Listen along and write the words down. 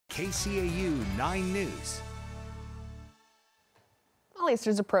KCAU 9 News. While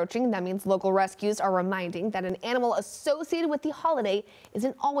Easter's approaching, that means local rescues are reminding that an animal associated with the holiday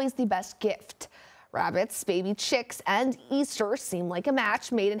isn't always the best gift. Rabbits, baby chicks, and Easter seem like a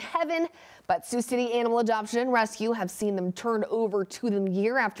match made in heaven, but Sioux City Animal Adoption and Rescue have seen them turned over to them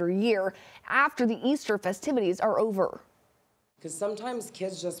year after year after the Easter festivities are over. Because sometimes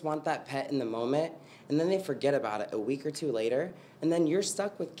kids just want that pet in the moment, and then they forget about it a week or two later, and then you're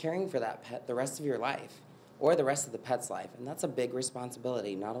stuck with caring for that pet the rest of your life, or the rest of the pet's life, and that's a big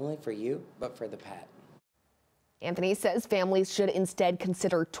responsibility, not only for you, but for the pet. Anthony says families should instead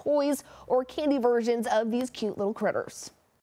consider toys or candy versions of these cute little critters.